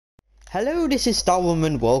Hello, this is Callum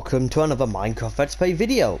and welcome to another Minecraft Let's Play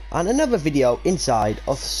video and another video inside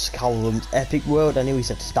of Callum's Epic World. I knew he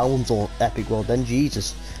said Callum's Epic World then,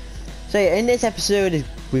 Jesus. So yeah, in this episode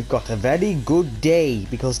we've got a very good day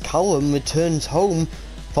because Callum returns home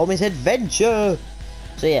from his adventure.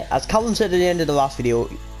 So yeah, as Callum said at the end of the last video,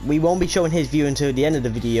 we won't be showing his view until the end of the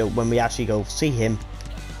video when we actually go see him.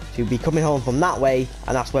 So he'll be coming home from that way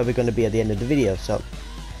and that's where we're going to be at the end of the video. So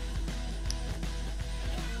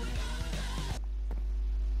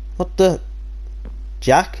what the?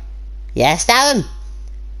 Jack? Yes, Callum?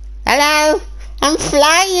 Hello? I'm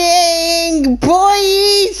flying,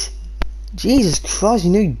 boys! Jesus Christ,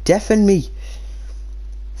 you knew deafened me.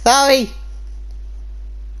 Sorry.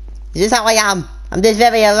 This is how I am. I'm this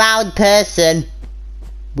very loud person.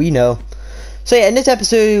 We know. So yeah, in this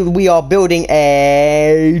episode we are building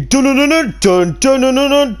a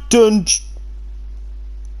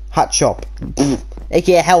hat shop,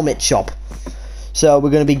 aka helmet shop. So we're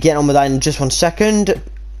going to be getting on with that in just 1 second.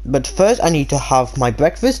 But first I need to have my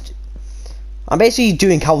breakfast. I'm basically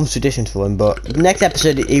doing Callum's traditions for him, but next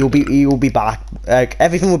episode he will be back.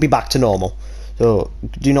 Everything will be back to normal. So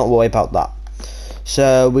do not worry about that.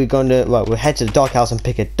 So we're going to we'll head to the dog house and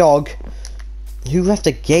pick a dog. Who left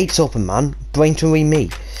the gates open, man? Braintree me.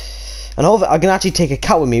 And I can actually take a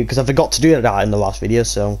cat with me because I forgot to do that in the last video,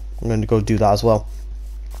 so I'm going to go do that as well.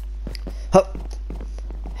 Hup.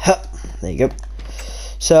 Hup. There you go.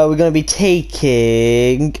 So we're going to be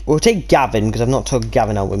taking, we'll take Gavin because I've not took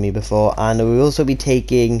Gavin out with me before, and we'll also be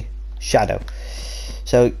taking Shadow.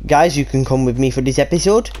 So guys, you can come with me for this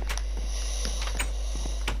episode.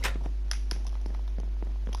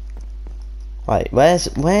 Right, where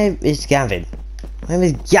is Gavin? Where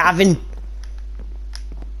is Gavin?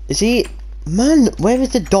 Is he, man, where is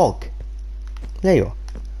the dog? There you are.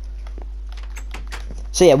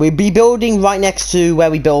 So yeah, we'll be building right next to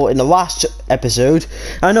where we built in the last episode.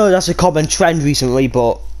 I know that's a common trend recently,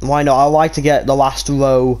 but why not? I like to get the last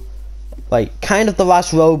row, like kind of the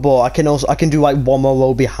last row, but I can do like one more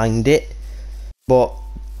row behind it. But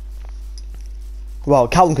well,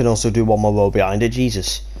 Callum can also do one more row behind it.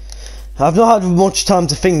 Jesus, I've not had much time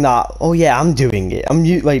to think that. Oh yeah, I'm doing it. I'm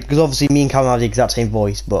like, because obviously me and Callum have the exact same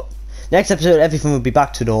voice, but next episode everything will be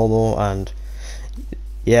back to normal, and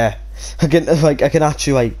yeah. I can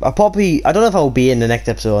actually I don't know if I'll be in the next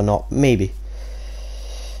episode or not, maybe.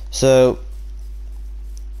 So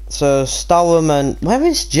Callum and where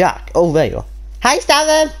is Jack? Oh, there you are. Hi,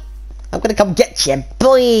 Callum. I'm gonna come get you,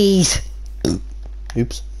 boys.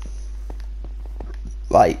 Oops.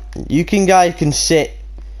 Right, guys can sit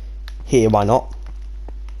here. Why not?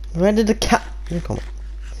 Where did the cat? Come on.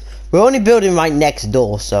 We're only building right next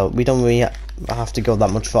door, so we don't really have to go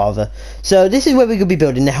that much farther. So this is where we're going to be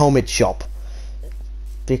building the helmet shop.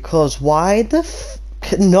 Because why the f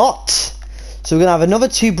not? So we're going to have another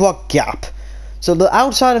 2-block gap. So the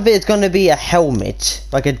outside of it is going to be a helmet,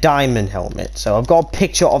 like a diamond helmet. So I've got a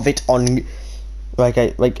picture of it on, like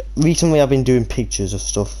recently I've been doing pictures of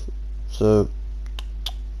stuff. So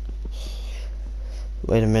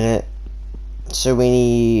wait a minute. So we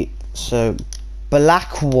need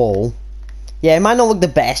black wool. Yeah, it might not look the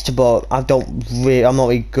best, but I'm not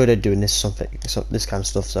really good at doing this this kind of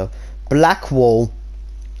stuff. So black wool,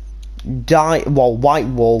 white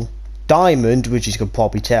wool, diamond, which you can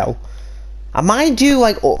probably tell. I might do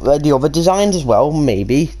like the other designs as well,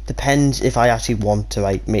 maybe. Depends if I actually want to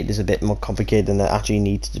like make this a bit more complicated than it actually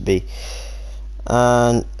needs to be.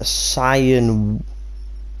 And cyan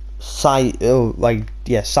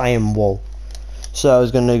wool. So I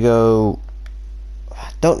was gonna go.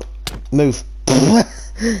 Don't move.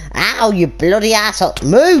 Ow, you bloody asshole.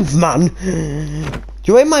 Move, man.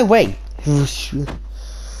 You're in my way.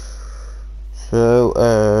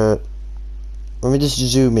 So let me just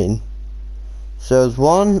zoom in. So it's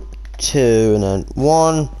 1, 2, and then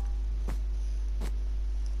 1,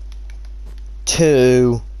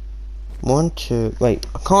 2, 1, 2. Wait,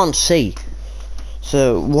 I can't see.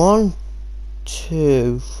 So 1,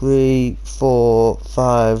 2, 3, 4,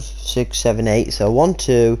 5, 6, 7, 8. So 1,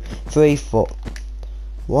 2, 3, 4.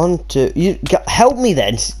 1, 2. You help me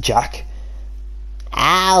then, Jack.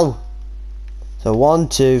 Ow. So 1,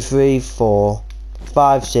 2, 3, 4,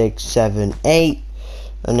 5, 6, 7, 8,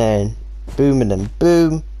 and then boom, and then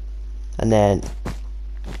boom, and then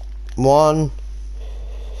 1,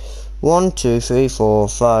 2, 3, 4,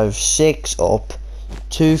 5, 6 up.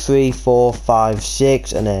 2, 3, 4, 5,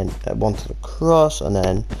 6, and then 1 to the cross, and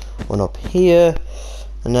then 1 up here,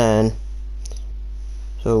 and then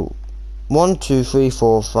so 1, 2, 3,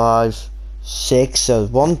 4, 5, 6. So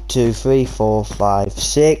 1, 2, 3, 4, 5,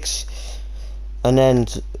 6, and then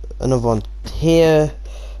another one here,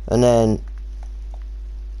 and then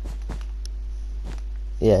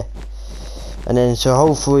yeah, and then so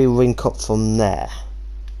hopefully we can cut from there.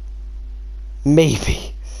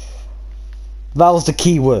 Maybe. That was the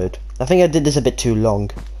key word. I think I did this a bit too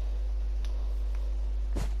long.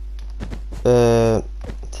 So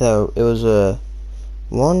it was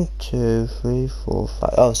 1, 2, 3, 4,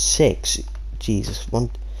 5. Oh, 6. Jesus. 1,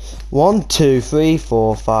 2, 3,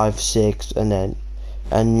 4, 5, 6, and then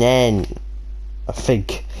I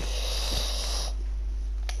think.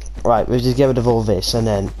 Right, we'll just get rid of all this, and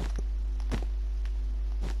then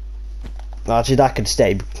actually that could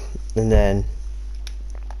stay, and then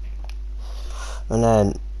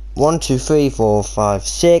 1, 2, 3, 4, 5,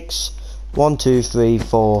 6. 1, 2, 3,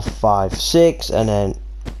 4, 5, 6, and then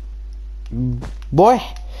boy,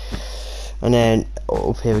 and then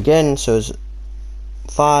up here again, so it's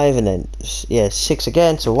 5, and then yeah, 6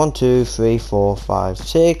 again, so 1, 2, 3, 4, 5,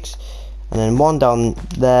 6, and then 1 down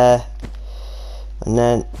there, and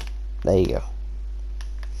then there you go.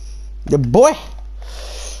 The boy.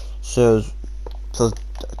 So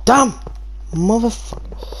damn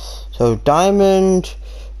motherfucker. So diamond,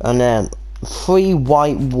 and then 3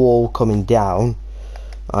 white wall coming down,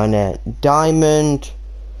 and then diamond,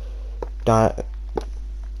 diamond.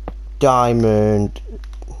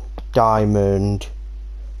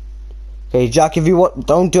 Okay, Jack, if you want,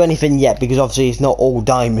 don't do anything yet, because obviously it's not all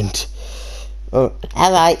diamond.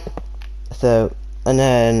 Alright. So, and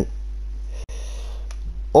then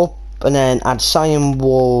up, and then add cyan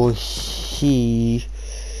wall here.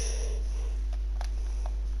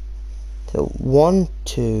 So 1,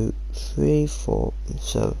 2, 3, 4.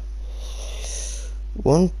 So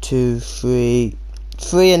 1, 2, 3,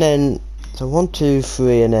 3, and then so 1, 2,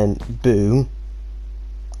 3, and then boom,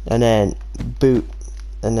 and then boot,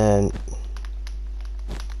 and then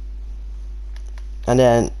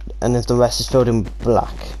if the rest is filled in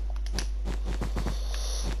black.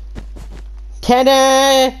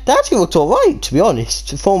 Ta-da! That actually looks alright, to be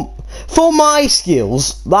honest. For my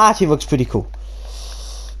skills, that actually looks pretty cool.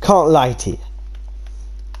 Can't lie to you.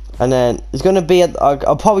 And then it's gonna be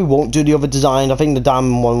I probably won't do the other design. I think the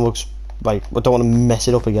diamond one looks like I don't want to mess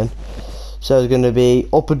it up again. So it's gonna be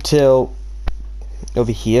up until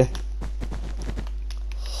over here,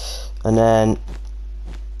 and then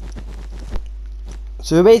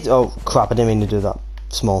so we oh crap! I didn't mean to do that.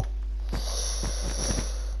 Small.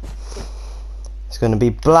 It's gonna be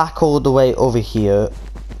black all the way over here,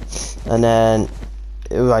 and then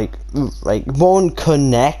like won't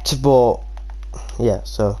connect, but yeah.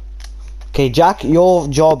 So okay, Jack, your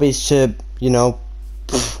job is to, you know,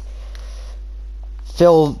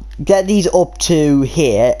 get these up to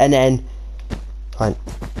here, and then right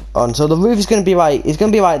on. So the roof is gonna be like, it's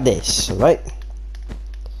gonna be like this, right?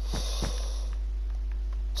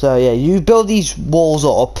 So yeah, you build these walls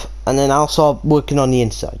up, and then I'll start working on the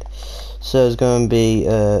inside. So it's gonna be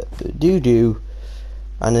and there's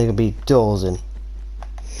gonna be doors in.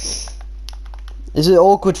 It's an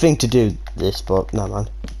awkward thing to do this, but no man.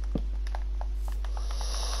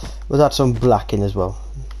 We'll add some black in as well.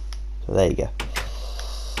 So there you go.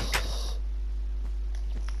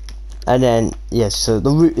 And then yes, so the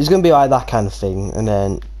roof is gonna be like that kind of thing, and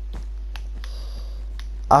then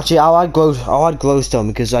actually I'll add glowstone,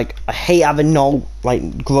 because like I hate having no like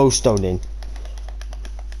glowstone in,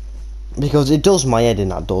 because it does my head in,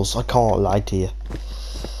 that does. I can't lie to you.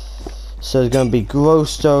 So it's gonna be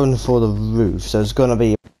glowstone for the roof. So it's gonna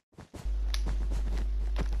be,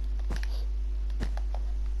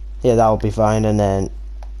 yeah, that'll be fine, and then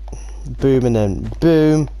boom, and then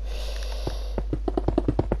boom.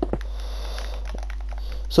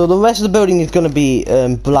 So the rest of the building is gonna be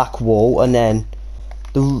black wall, and then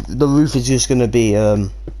the roof is just gonna be that,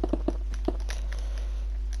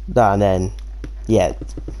 and then yeah,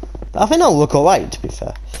 I think that'll look alright, to be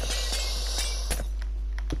fair.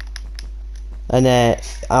 And then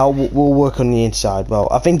we'll work on the inside. Well,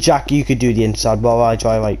 I think Jack, you could do the inside while I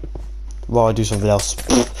do something else.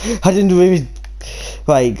 I didn't really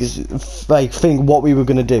like think what we were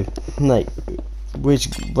gonna do, like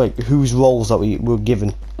whose roles that we were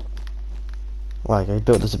given. Like I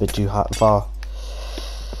built this a bit too far,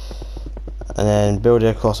 and then build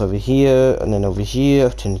it across over here, and then over here.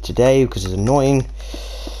 I've turned it to day because it's annoying.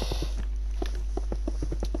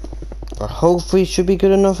 But hopefully it should be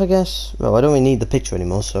good enough, I guess. Well, I don't really need the picture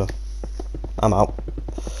anymore, so I'm out.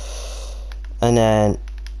 And then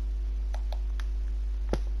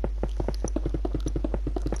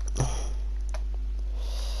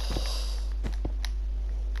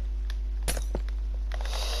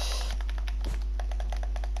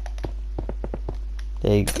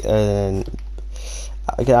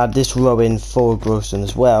I can add this row in for glowstone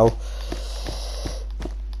as well.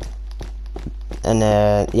 And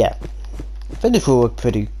then yeah, I think this will look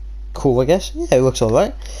pretty cool, I guess. Yeah, it looks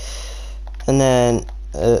alright. And then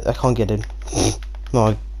I can't get in.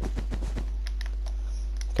 No.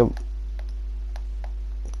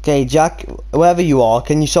 Okay, Jack, wherever you are,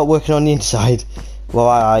 can you start working on the inside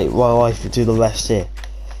while I do the rest here?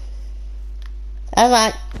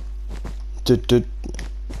 Alright.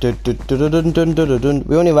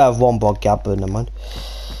 We only have one block gap, but never mind.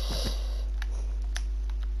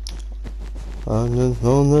 On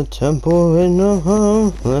the temple in the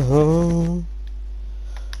home.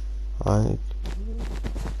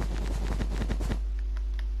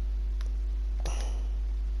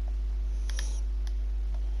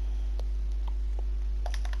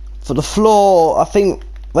 For the floor, I think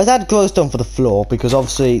let's add glowstone for the floor, because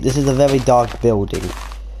obviously this is a very dark building.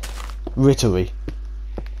 Literally.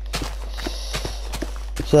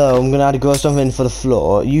 So I'm gonna add a glowstone in for the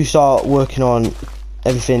floor. You start working on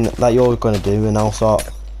everything that you're gonna do, and I'll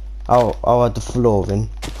add the floor in.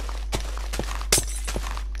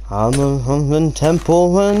 I'm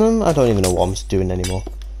temple and I don't even know what I'm doing anymore.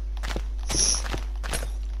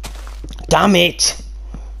 Damn it!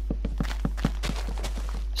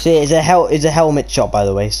 See, it's a helmet shop, by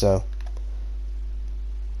the way, so.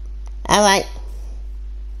 Alright.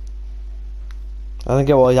 I don't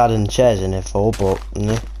get what he's adding chairs in it for, but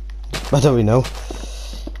I don't really know.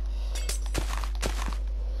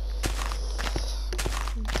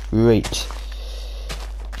 Great.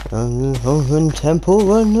 Temple.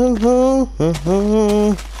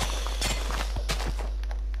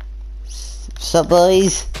 Sup,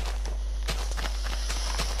 boys?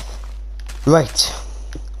 Right.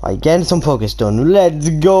 Right, getting some progress done. Let's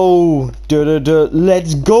go.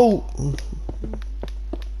 Let's go.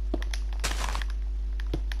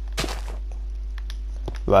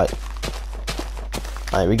 Right.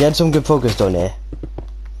 Right, we get some good progress done here.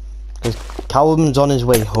 Because Callum's on his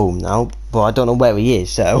way home now, but I don't know where he is,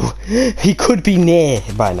 so he could be near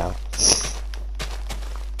by now.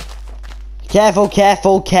 Careful.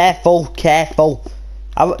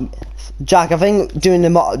 Jack, I think do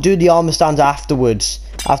the armor stands afterwards,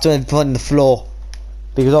 after putting the floor,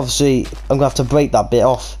 because obviously I'm gonna have to break that bit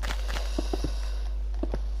off.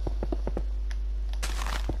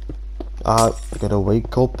 I gotta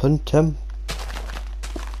wake up and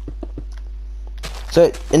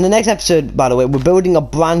So in the next episode, by the way, we're building a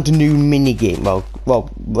brand new mini game. Well,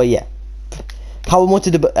 yeah. Callum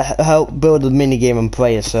wanted to help build a mini game and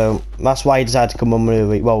play it, so that's why he decided to come home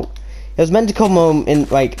really. Well, it was meant to come home in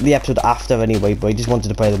like the episode after anyway, but he just wanted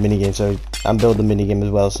to play the mini game, so and build the mini game as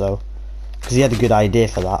well. So because he had a good idea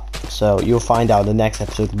for that, so you'll find out in the next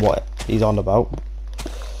episode what he's on about.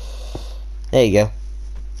 There you go.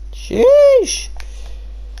 Sheesh.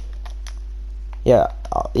 Yeah,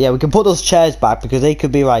 we can put those chairs back because they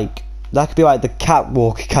could be like the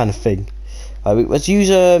catwalk kind of thing. Right, let's use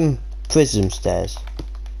prism stairs.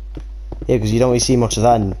 Yeah, because you don't really see much of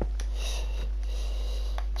that.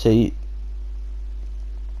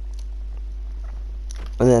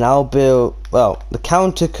 And then I'll build. Well, the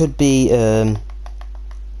counter could be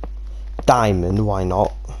diamond. Why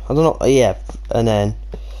not? I don't know. Yeah, and then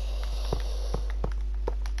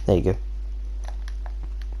there you go.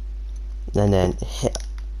 And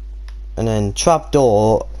then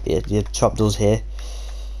trapdoor. Yeah, trapdoors here.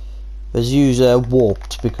 Let's use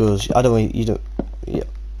warped because I don't really, yeah.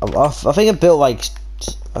 I think I built like,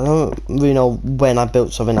 I don't really know when I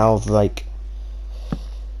built something out of like.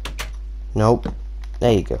 Nope.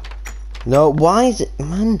 There you go. No, why is it,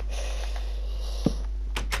 man?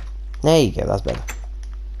 There you go. That's better.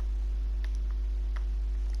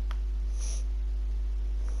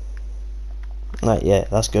 Right, yeah,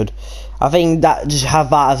 that's good. I think that just have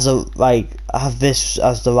that as a have this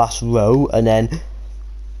as the last row, and then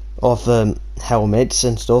of helmets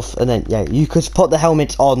and stuff, and then yeah, you could put the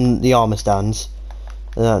helmets on the armor stands,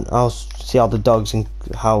 and then I'll see how the dogs and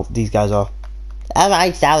how these guys are.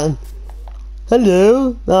 Alright, Callum.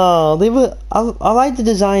 Hello. Oh, they were. I like the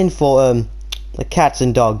design for the cats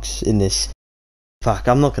and dogs in this. Fuck,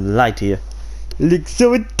 I'm not gonna lie to you. It looks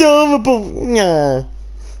so adorable. Yeah.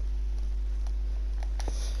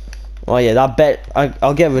 Oh yeah, that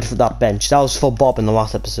I'll get rid of that bench. That was for Bob in the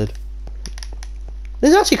last episode. This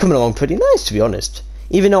is actually coming along pretty nice, to be honest.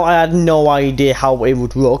 Even though I had no idea how it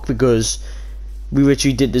would look because we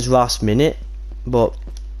literally did this last minute, but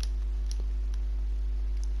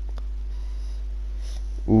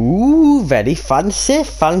ooh, very fancy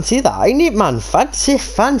that, ain't it, man? Fancy.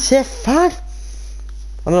 I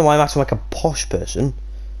don't know why I'm acting like a posh person.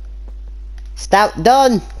 Stout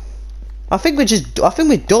done. I think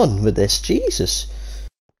we're done with this. Jesus.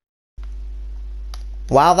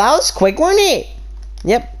 Wow, that was quick, wasn't it?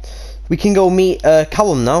 Yep. We can go meet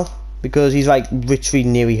Callum now because he's like literally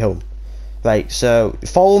nearly home. Right. So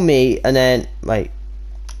follow me and then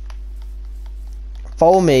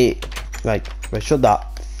follow me. Right. Shut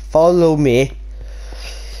that. Follow me.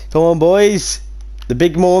 Come on, boys. The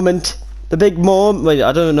big moment. The big moment. Wait,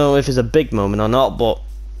 I don't know if it's a big moment or not, but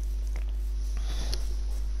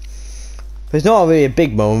it's not really a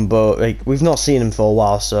big moment. But like we've not seen him for a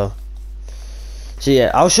while, so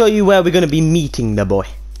yeah, I'll show you where we're gonna be meeting the boy.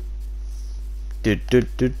 So,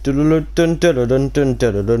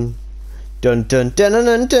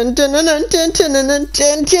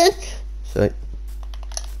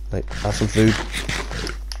 like, have some food.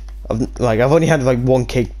 I've only had like one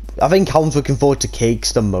cake. I think Callum's looking forward to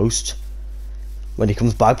cakes the most when he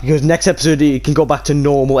comes back, because next episode he can go back to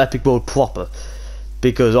normal Epic World proper,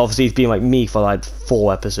 because obviously he's been like me for like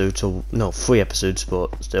 4 episodes, or no, 3 episodes,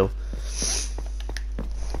 but still.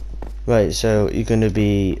 Right, so you're gonna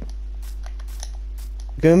be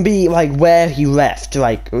like where he left,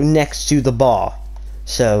 like next to the bar.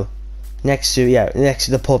 So next to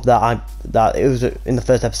the pub that it was in the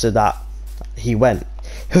first episode that he went.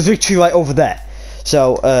 He was literally right over there.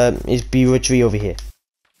 So he's be literally over here.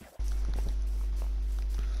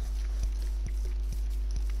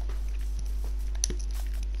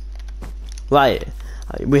 Right,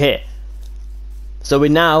 we're here. So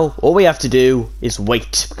all we have to do is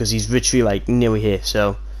wait, because he's literally like nearly here.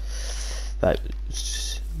 So, right,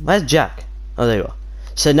 where's Jack? Oh, there you are.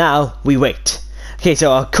 So now we wait. Okay,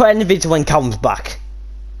 so I'll cut in the video when Callum's back.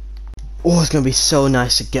 Oh, it's gonna be so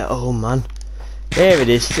nice to get home, man. There it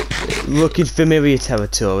is, looking familiar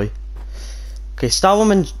territory. Okay,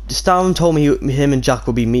 Callum told me him and Jack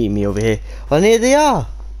will be meeting me over here. Well, and here they are.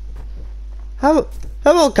 Hello,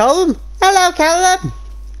 Callum. Hello, Callum.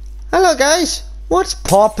 Hello, guys. What's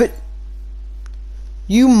poppin'?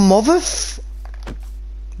 You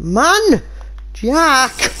man,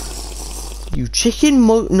 Jack. You chicken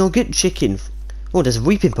nugget chicken. Oh, there's a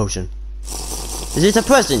weeping potion. Is it a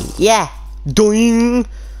present? Yeah. Doing.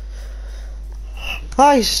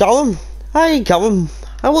 Hi, Callum. Hi, Callum.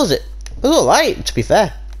 How was it? It was alright, to be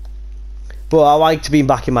fair. But I like to be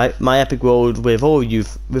back in my epic world with all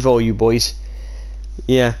you boys.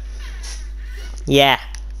 Yeah. Yeah.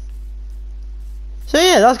 So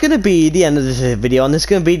yeah, that's gonna be the end of this video, and this is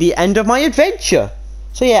gonna be the end of my adventure.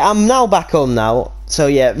 So yeah, I'm now back home now. So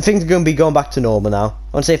yeah, things are gonna be going back to normal now.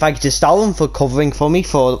 I want to say thank you to Callum for covering for me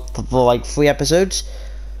for like 3 episodes.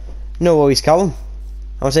 No worries, Callum.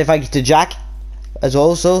 I want to say thank you to Jack as well,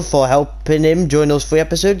 also for helping him during those 3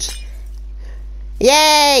 episodes.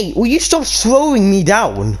 Yay! Will you stop throwing me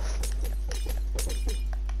down?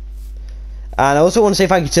 And I also want to say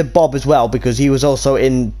thank you to Bob as well, because he was also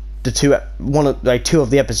in the 2 of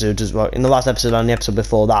the episodes as well, in the last episode and the episode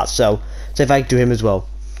before that. So say thank you to him as well,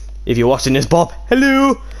 if you're watching this, Bob.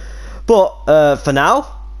 Hello. But for now,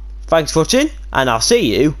 thanks for watching, and I'll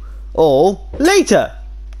see you all later.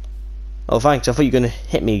 Oh, thanks. I thought you were gonna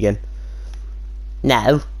hit me again.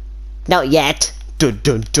 No, not yet. Dun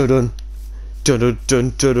dun dun dun dun dun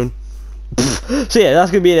dun dun dun. So yeah,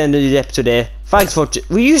 that's gonna be the end of the episode here. Thanks for watching.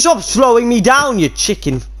 Will you stop slowing me down, you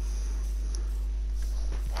chicken?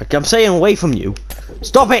 Like, I'm staying away from you.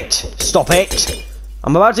 Stop it! Stop it!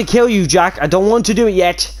 I'm about to kill you, Jack. I don't want to do it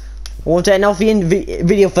yet. I want to end off the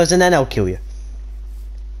video first, and then I'll kill you.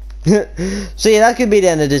 So yeah, that could be the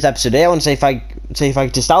end of this episode here. I want to say thank you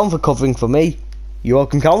to Callum for covering for me. You're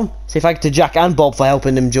welcome, Callum. Say thank you to Jack and Bob for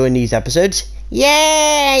helping them during these episodes.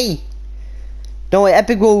 Yay! Don't worry,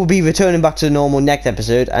 Epic World will be returning back to the normal next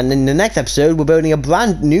episode, and in the next episode we're building a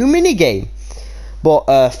brand new minigame.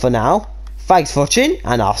 But for now, thanks for watching,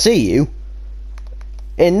 and I'll see you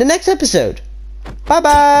in the next episode. Bye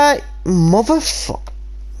bye, motherfucker.